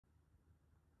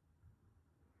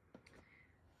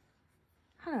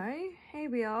Hello, here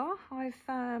we are. I've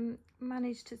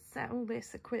managed to set all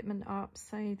this equipment up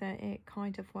so that it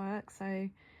kind of works. So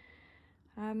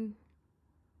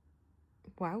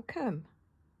welcome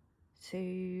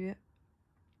to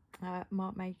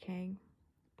mark making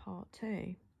part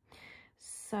 2.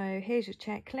 So here's your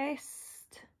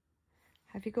checklist.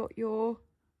 Have you got your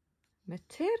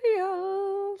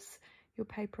materials, your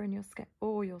paper and your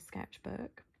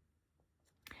sketchbook?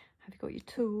 Have you got your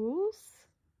tools?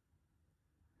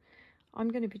 I'm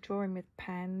going to be drawing with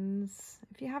pens.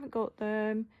 If you haven't got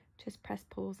them, just press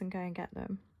pause and go and get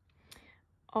them.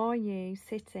 Are you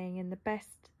sitting in the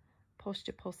best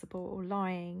posture possible, or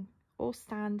lying or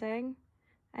standing?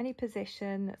 Any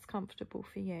position that's comfortable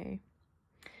for you.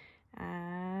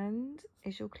 And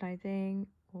is your clothing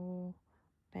or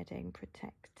bedding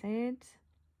protected?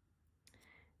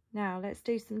 Now let's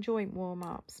do some joint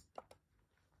warm-ups.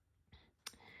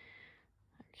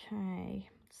 Okay,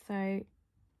 so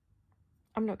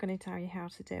I'm not going to tell you how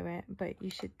to do it, but you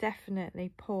should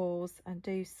definitely pause and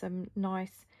do some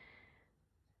nice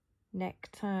neck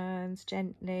turns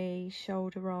gently,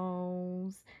 shoulder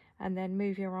rolls, and then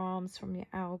move your arms from your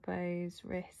elbows,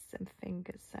 wrists and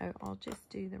fingers. So I'll just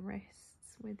do the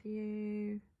wrists with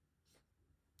you.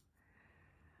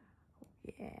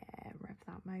 Yeah, rev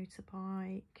that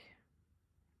motorbike.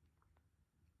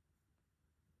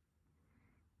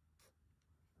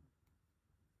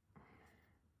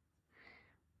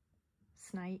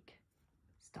 Snake,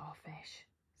 starfish,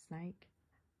 snake,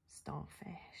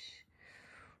 starfish.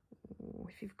 Ooh,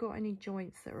 if you've got any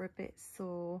joints that are a bit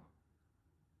sore,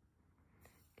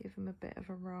 give them a bit of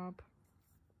a rub.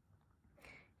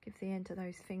 Give the end of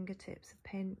those fingertips a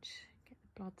pinch, get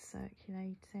the blood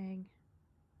circulating.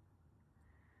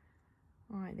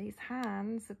 All right, these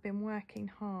hands have been working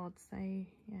hard, so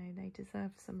they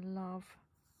deserve some love.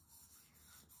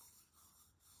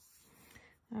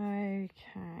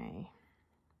 Okay.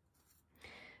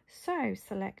 So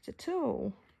select a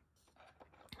tool,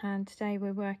 and today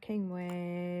we're working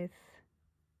with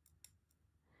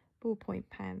ballpoint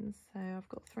pens. So I've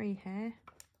got 3 here.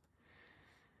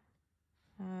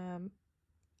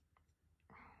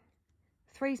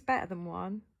 3's better than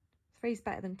 1, 3's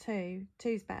better than 2,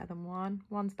 2's better than 1,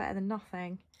 1's better than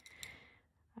nothing.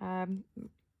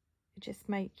 Just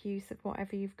make use of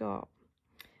whatever you've got.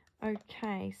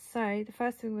 Okay, so the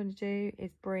first thing we're going to do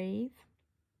is breathe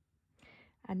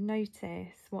and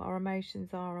notice what our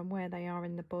emotions are and where they are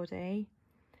in the body,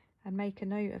 and make a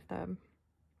note of them.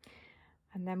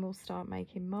 And then we'll start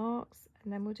making marks,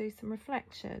 and then we'll do some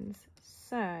reflections.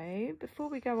 So before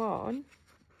we go on,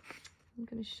 I'm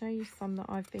going to show you some that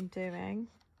I've been doing.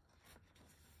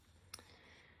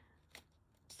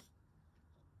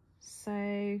 So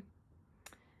I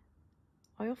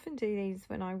often do these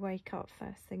when I wake up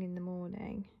first thing in the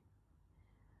morning,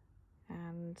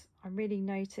 and I really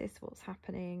notice what's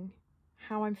happening,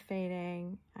 how I'm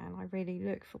feeling, and I really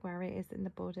look for where it is in the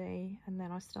body, and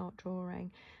then I start drawing.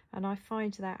 And I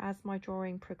find that as my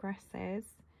drawing progresses,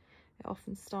 it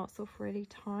often starts off really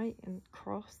tight and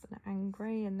cross and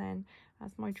angry, and then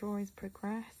as my drawings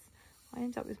progress, I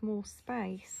end up with more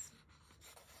space.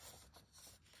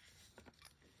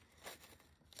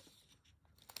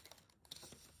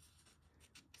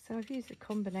 So I've used a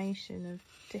combination of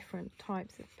different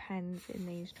types of pens in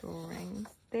these drawings.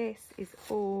 This is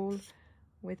all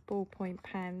with ballpoint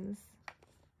pens.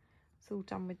 It's all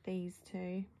done with these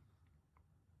two.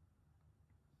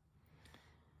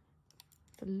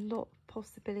 There's a lot of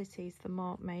possibilities for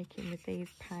mark making with these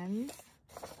pens.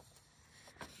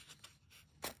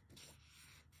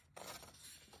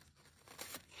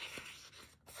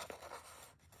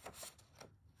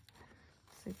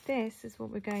 So this is what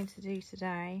we're going to do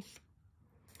today.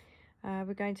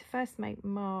 We're going to first make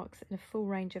marks in a full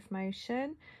range of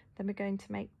motion. Then we're going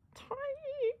to make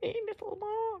tiny little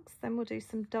marks. Then we'll do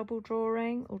some double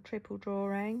drawing or triple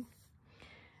drawing,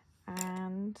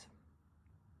 and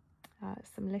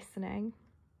some listening,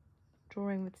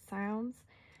 drawing with sounds.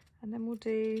 And then we'll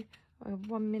do a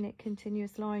 1 minute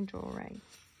continuous line drawing.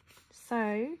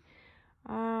 So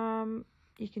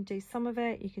you can do some of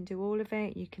it, you can do all of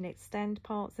it, you can extend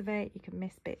parts of it, you can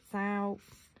miss bits out.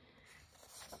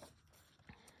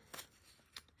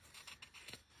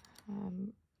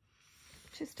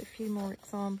 Just a few more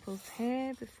examples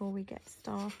here before we get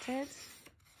started.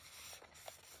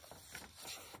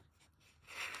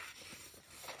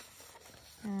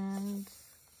 And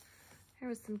here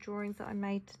are some drawings that I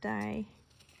made today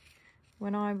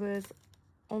when I was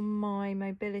on my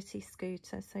mobility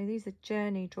scooter. So these are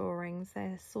journey drawings.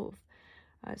 They're sort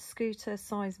of scooter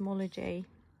seismology.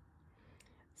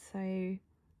 So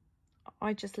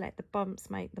I just let the bumps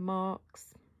make the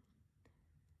marks.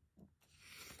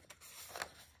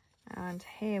 And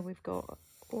here we've got,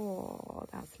 oh,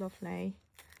 that's lovely.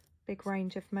 Big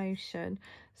range of motion.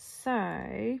 So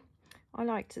I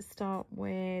like to start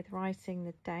with writing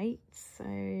the dates. So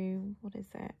what is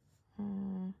it?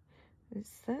 It's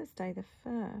Thursday the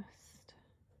 1st.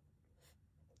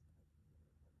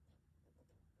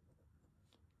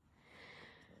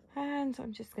 And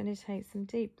I'm just going to take some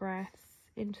deep breaths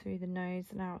in through the nose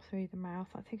and out through the mouth.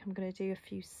 I think I'm going to do a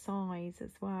few sighs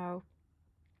as well.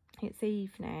 It's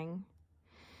evening.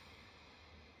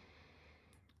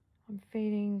 I'm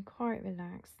feeling quite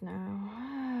relaxed now.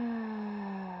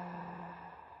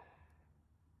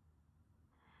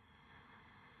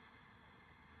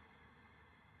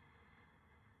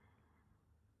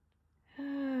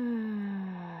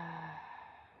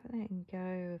 Letting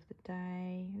go of the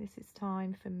day. This is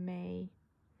time for me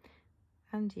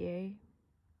and you.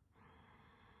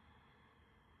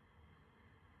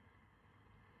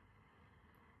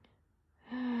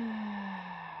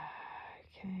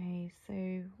 Okay, so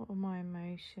what are my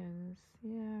emotions?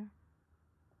 Yeah.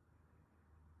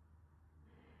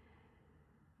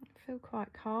 I feel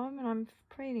quite calm, and I'm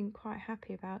feeling quite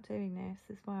happy about doing this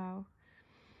as well.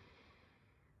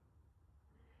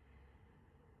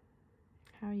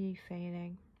 How are you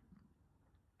feeling?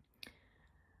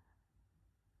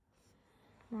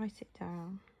 Write it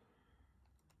down.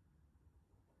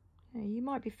 Yeah, you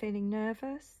might be feeling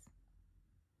nervous,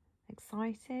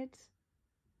 excited,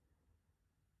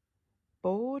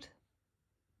 bored,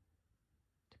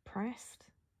 depressed,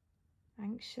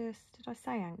 anxious. Did I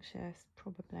say anxious?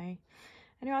 Probably.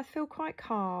 Anyway, I feel quite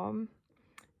calm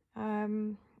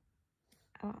and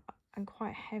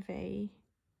quite heavy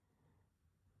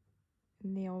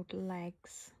in the old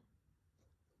legs.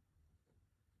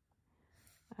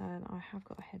 And I have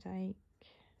got a headache.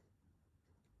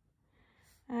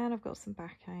 And I've got some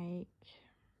backache.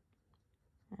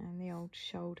 And the old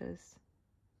shoulders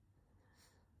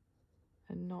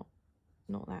are not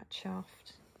that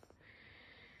chuffed.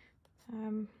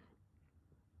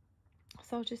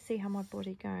 So I'll just see how my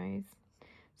body goes.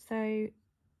 So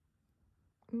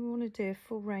we want to do a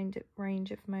full range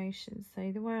of motion.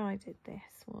 So the way I did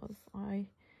this was I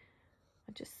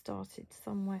just started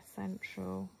somewhere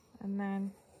central, and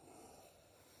then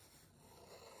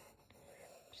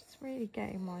just really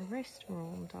getting my wrist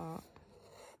warmed up,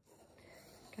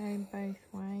 going both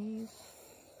ways,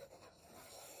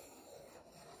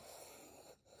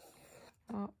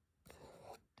 up,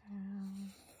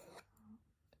 down,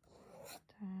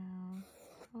 down,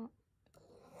 up,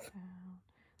 down,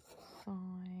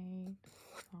 side,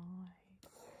 side,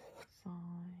 side.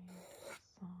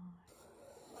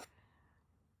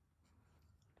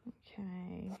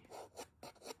 Okay,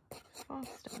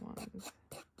 faster ones.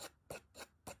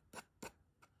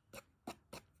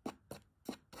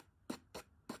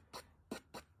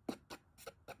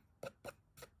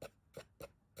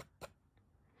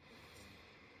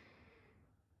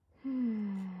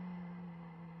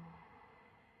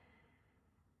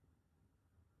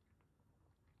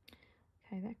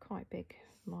 Okay, they're quite big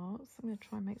marks. I'm going to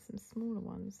try and make some smaller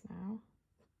ones now.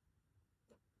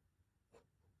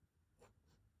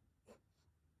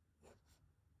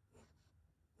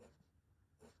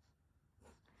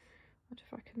 What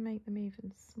if I can make them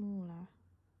even smaller?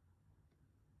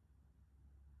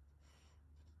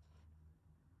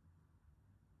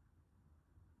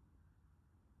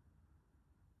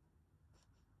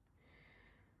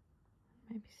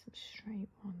 Maybe some straight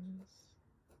ones.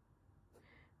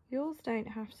 Yours don't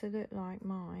have to look like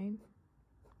mine.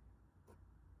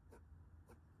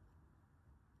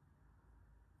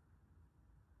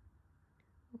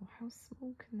 Oh, how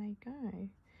small can they go?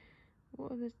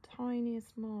 What are the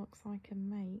tiniest marks I can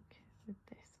make with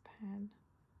this pen?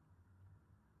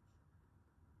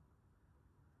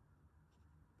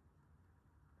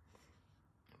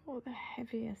 What are the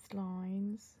heaviest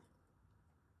lines?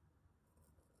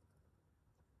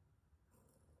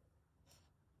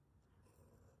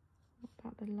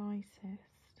 What about the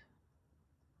lightest?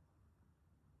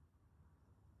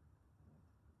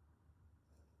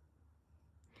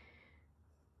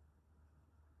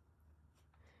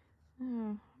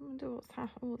 Oh, I wonder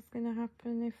what's going to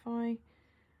happen if I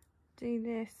do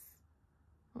this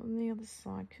on the other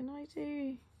side. Can I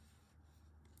do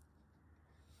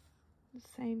the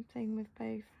same thing with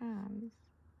both hands?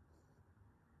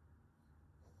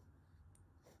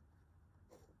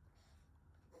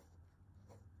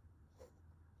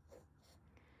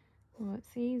 Well,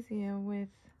 it's easier with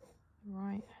the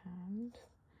right hand.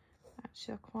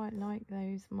 Actually, I quite like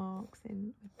those marks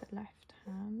in with the left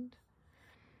hand.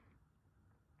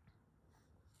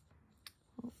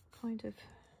 kind of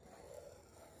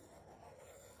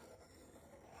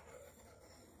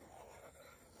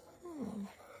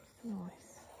it's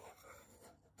nice.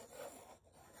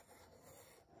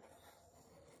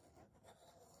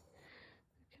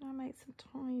 Can I make some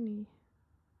tiny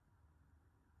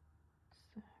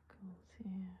circles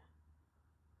here?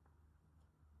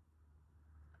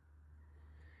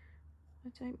 I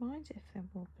don't mind if they're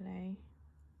wobbly.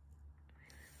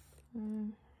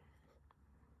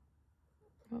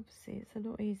 Obviously it's a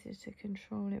lot easier to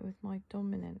control it with my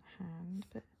dominant hand,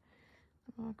 but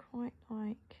I quite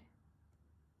like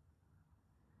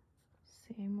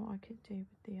seeing what I could do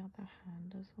with the other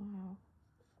hand as well.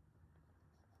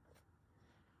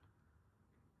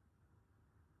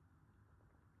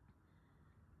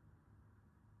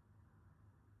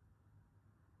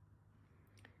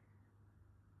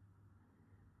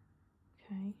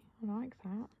 Okay, I like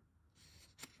that.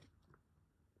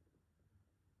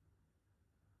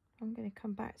 I'm going to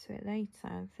come back to it later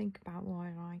and think about why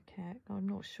I like it. I'm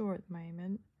not sure at the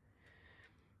moment.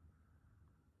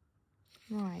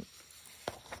 Right,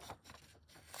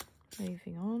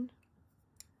 moving on.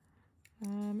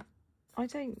 I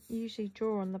don't usually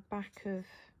draw on the back of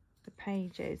the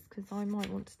pages because I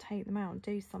might want to take them out and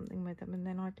do something with them, and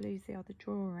then I'd lose the other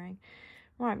drawing.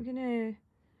 Right, I'm going to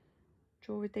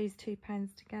draw with these two pens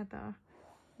together.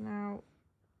 Now,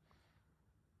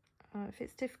 if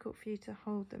it's difficult for you to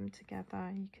hold them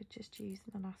together, you could just use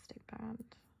an elastic band.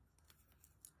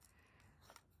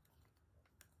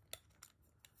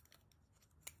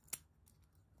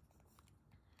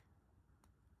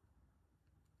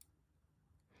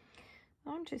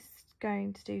 I'm just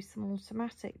going to do some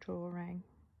automatic drawing,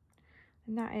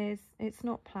 and that is, it's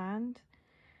not planned.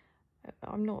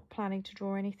 I'm not planning to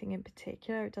draw anything in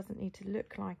particular. It doesn't need to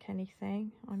look like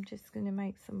anything. I'm just going to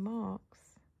make some marks.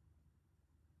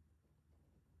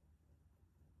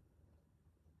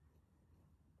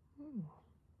 Ooh,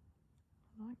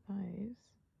 I like those.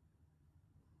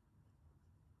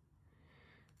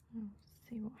 I'll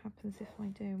see what happens if I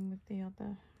do them with the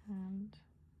other hand.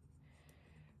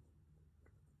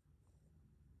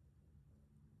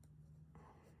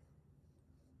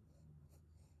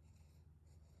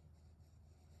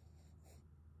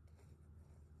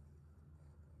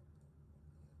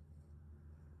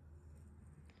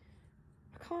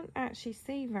 I can't actually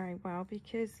see very well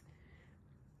because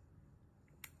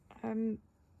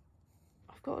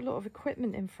I've got a lot of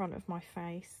equipment in front of my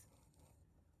face.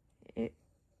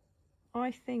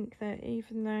 I think that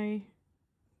even though,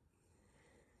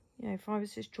 you know, if I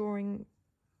was just drawing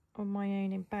on my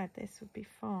own in bed, this would be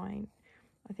fine.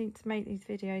 I think to make these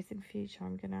videos in future,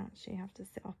 I'm going to actually have to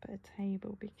sit up at a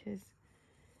table because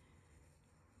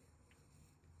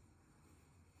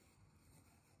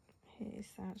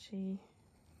it's actually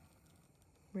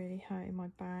really hurting my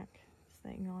back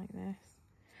sitting like this.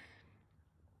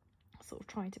 Sort of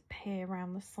trying to peer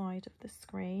around the side of the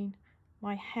screen.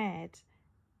 My head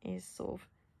is sort of,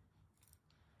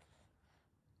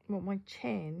 well, my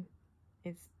chin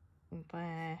is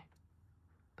there,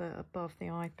 but above the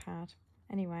iPad.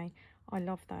 Anyway, I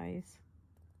love those.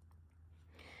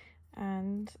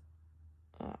 And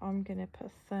I'm going to put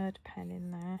a third pen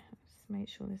in there. Just make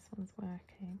sure this one's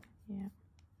working. Yeah.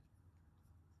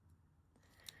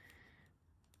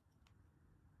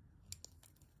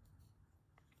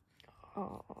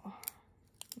 Oh,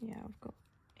 yeah, I've got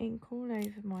ink all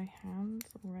over my hands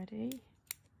already.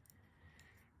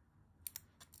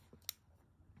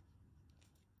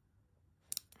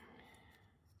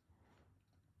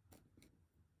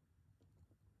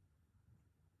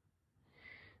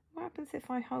 What happens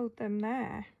if I hold them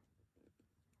there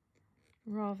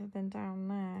rather than down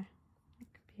there? That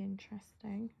could be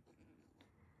interesting.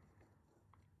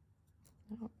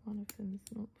 Oh, one of them's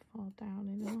not far down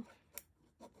enough.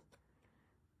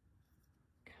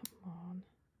 Come on.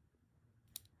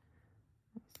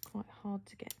 That's quite hard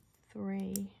to get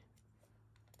three.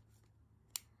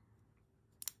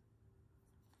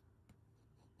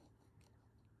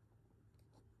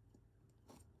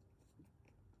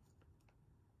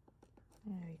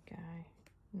 There we go.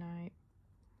 No.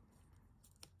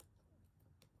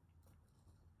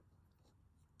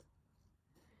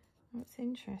 That's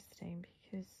interesting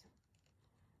because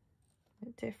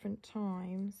at different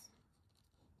times,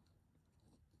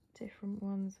 different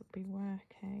ones will be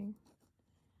working.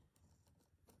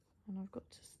 And I've got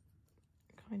to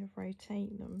kind of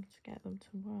rotate them to get them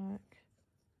to work.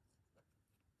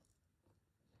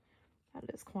 That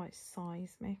looks quite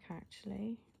seismic,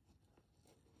 actually.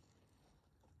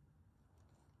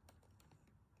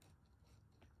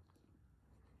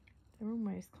 They're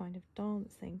almost kind of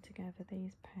dancing together,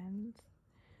 these pens.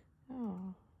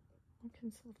 Oh, I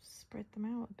can sort of spread them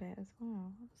out a bit as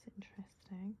well. That's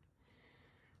interesting.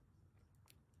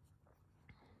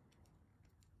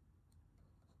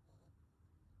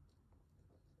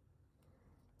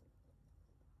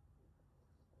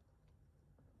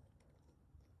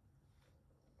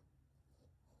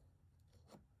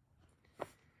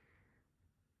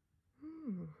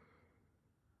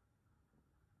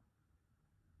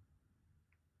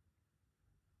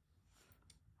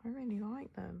 I really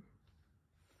like them.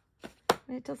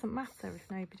 And it doesn't matter if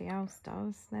nobody else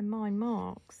does, they're my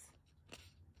marks.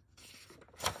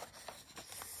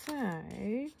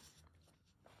 So,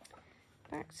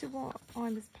 back to what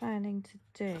I was planning to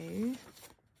do.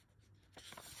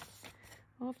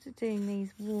 After doing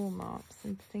these warm-ups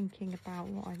and thinking about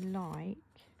what I like,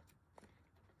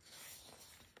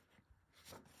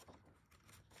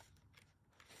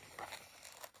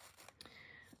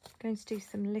 I'm going to do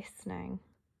some listening.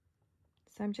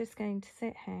 So I'm just going to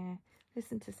sit here,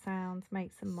 listen to sounds,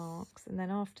 make some marks, and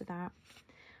then after that,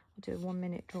 I'll do a 1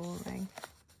 minute drawing.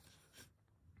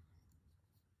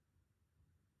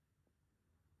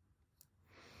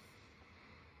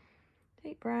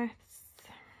 Deep breaths,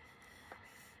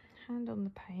 hand on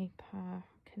the paper,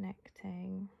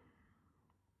 connecting.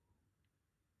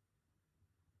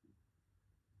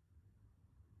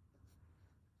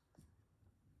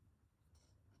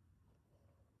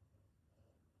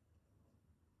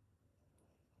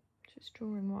 Just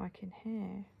drawing what I can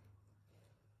hear.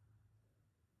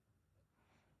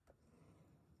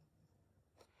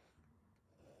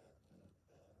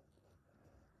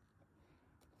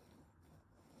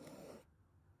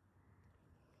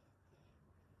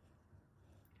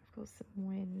 I've got some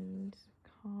wind,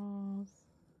 cars.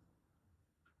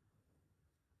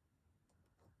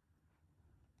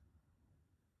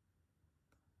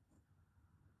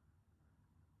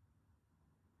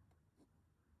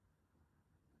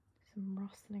 Some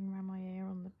rustling around my ear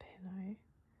on the pillow.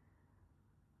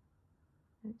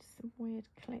 And some weird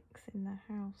clicks in the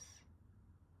house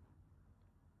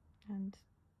and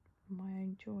my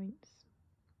own joints.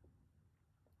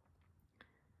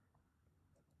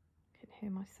 I can hear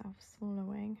myself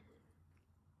swallowing.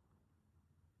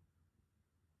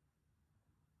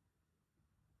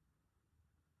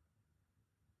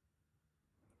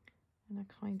 And a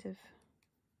kind of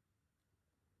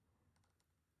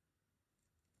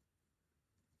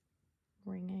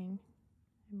ringing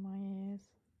in my ears.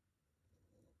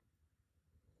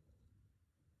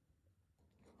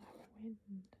 That wind.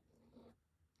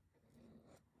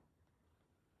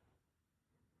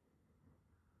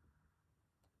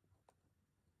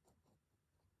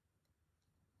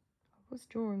 I was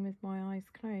drawing with my eyes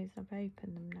closed. I've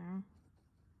opened them now.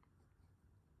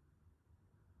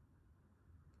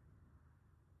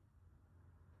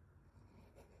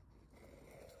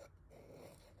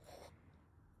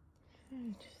 So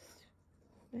just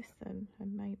listen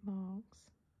and make marks.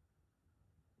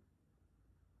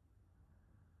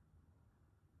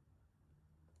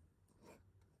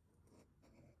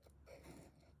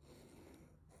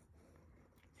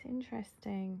 It's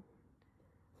interesting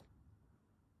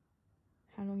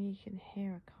how long you can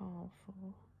hear a car for.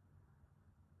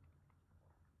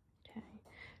 Okay,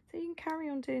 so you can carry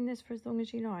on doing this for as long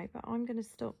as you like, but I'm going to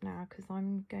stop now because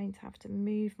I'm going to have to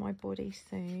move my body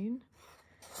soon.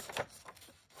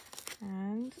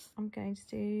 And I'm going to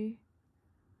do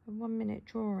a 1 minute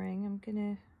drawing. I'm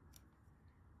going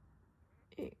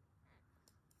to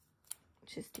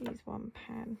just use one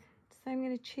pen. So I'm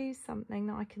going to choose something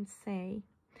that I can see.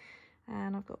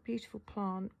 And I've got a beautiful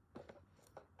plant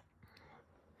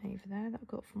over there that I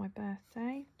got for my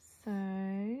birthday. So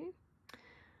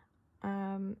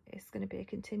it's going to be a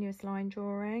continuous line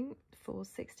drawing for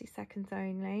 60 seconds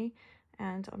only.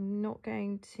 And I'm not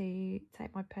going to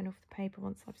take my pen off the paper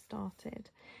once I've started.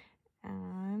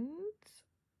 And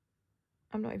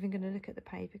I'm not even going to look at the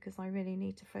paper because I really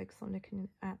need to focus on looking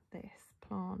at this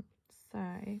plant.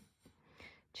 So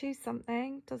choose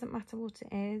something, doesn't matter what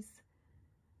it is.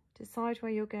 Decide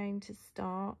where you're going to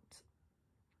start.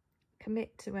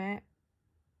 Commit to it.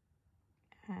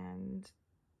 And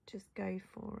just go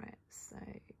for it. So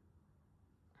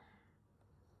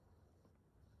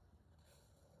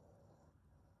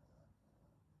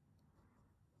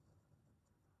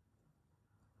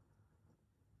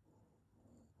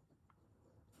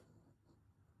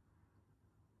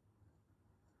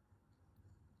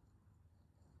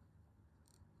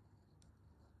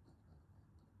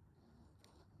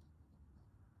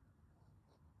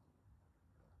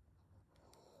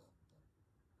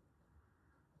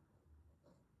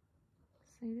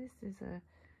this is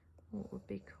what would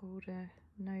be called a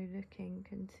no looking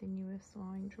continuous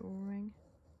line drawing.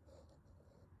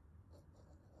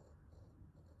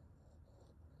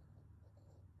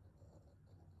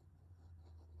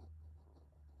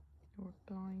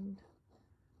 blind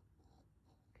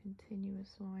continuous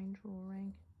line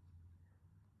drawing.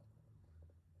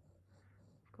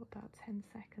 I've got about 10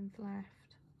 seconds left.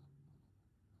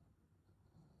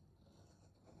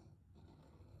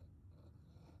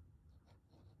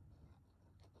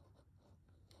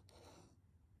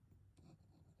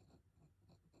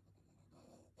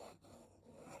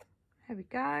 There we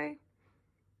go.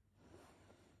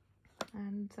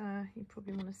 And you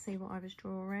probably want to see what I was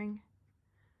drawing.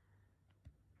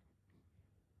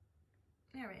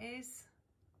 There it is,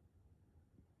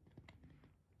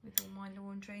 with all my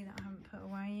laundry that I haven't put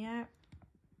away yet.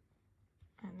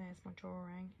 And there's my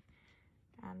drawing,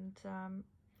 and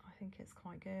I think it's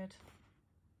quite good.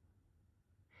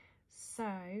 So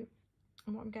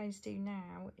what I'm going to do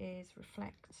now is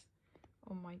reflect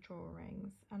on my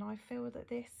drawings, and I feel that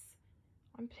this,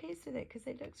 I'm pleased with it because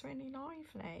it looks really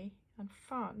lively and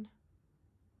fun,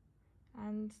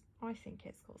 and I think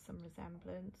it's got some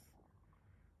resemblance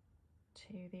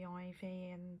to the ivy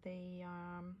and the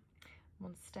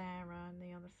monstera and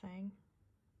the other thing.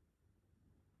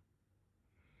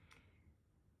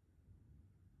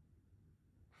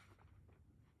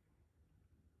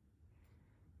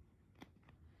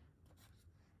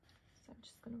 So I'm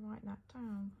just going to write that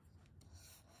down.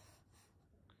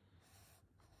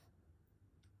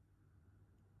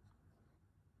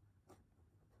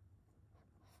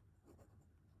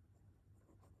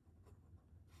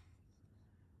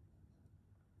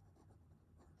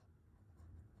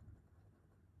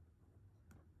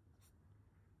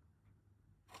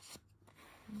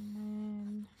 And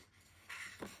then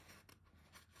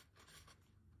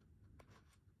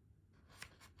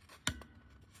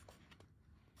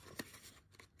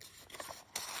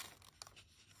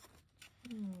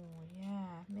oh yeah,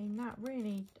 I mean that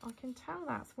really, I can tell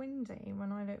that's windy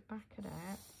when I look back at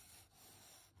it.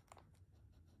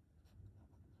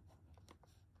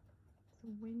 It's a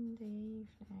windy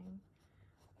evening.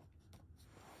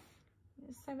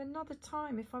 So another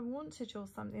time, if I want to draw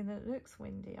something that looks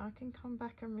windy, I can come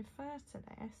back and refer to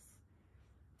this.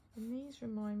 And these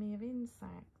remind me of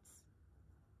insects.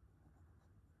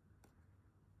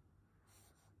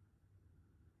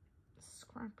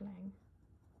 Scrabbling.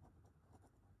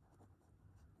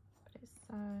 But it's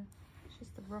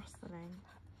just the rustling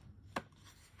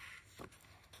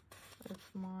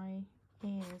of my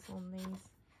ears on these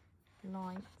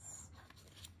lights.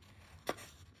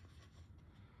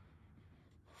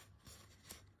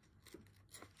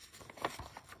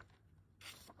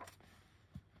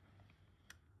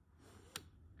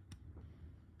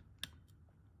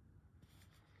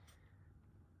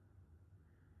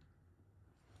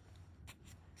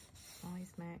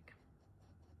 Seismic.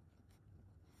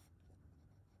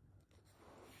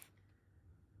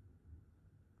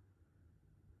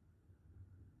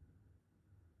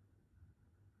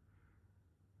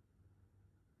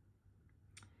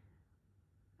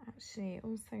 Actually, it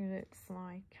also looks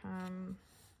like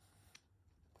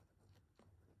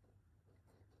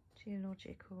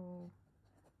geological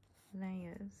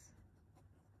layers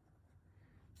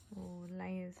or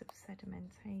layers of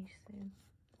sedimentation.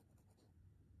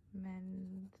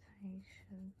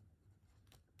 Mentation.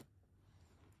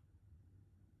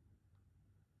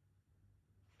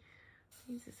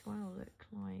 These as well look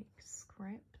like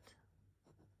script.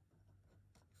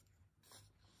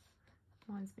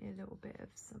 Reminds me a little bit of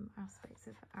some aspects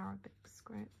of Arabic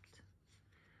script.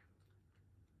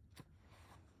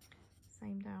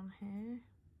 Same down here.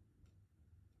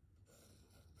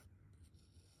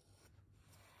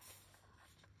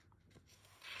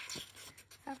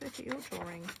 Have a look at your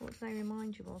drawings. What do they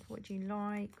remind you of? What do you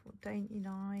like? What don't you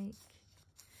like?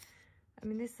 I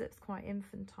mean, this looks quite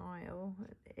infantile.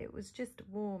 It was just a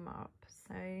warm-up,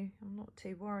 so I'm not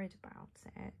too worried about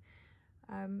it.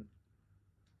 I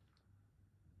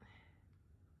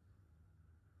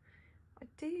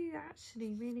do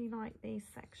actually really like these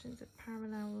sections of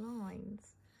parallel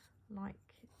lines, like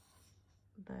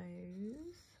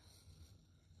those.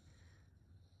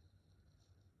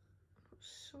 I'm not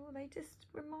sure, they just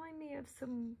remind me of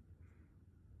some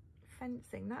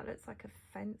fencing. That looks like a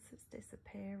fence that's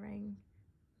disappearing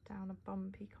down a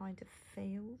bumpy kind of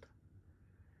field.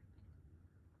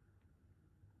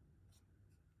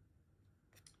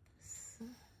 So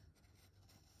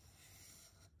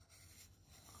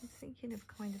I'm thinking of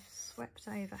kind of swept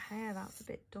over hair. That's a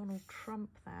bit Donald Trump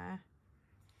there.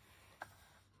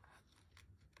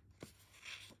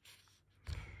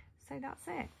 So that's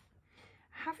it.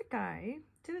 Have a go.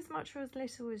 Do as much or as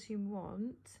little as you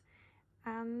want.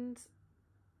 And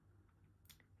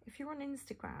if you're on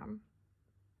Instagram,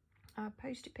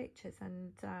 post your pictures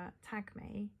and tag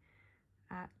me.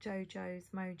 at Jojo's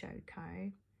Mojo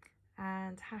Co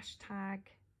and hashtag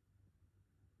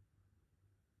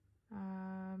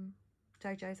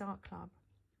Jojo's Art Club.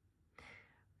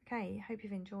 Okay, hope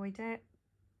you've enjoyed it.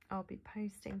 I'll be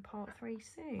posting part 3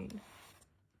 soon.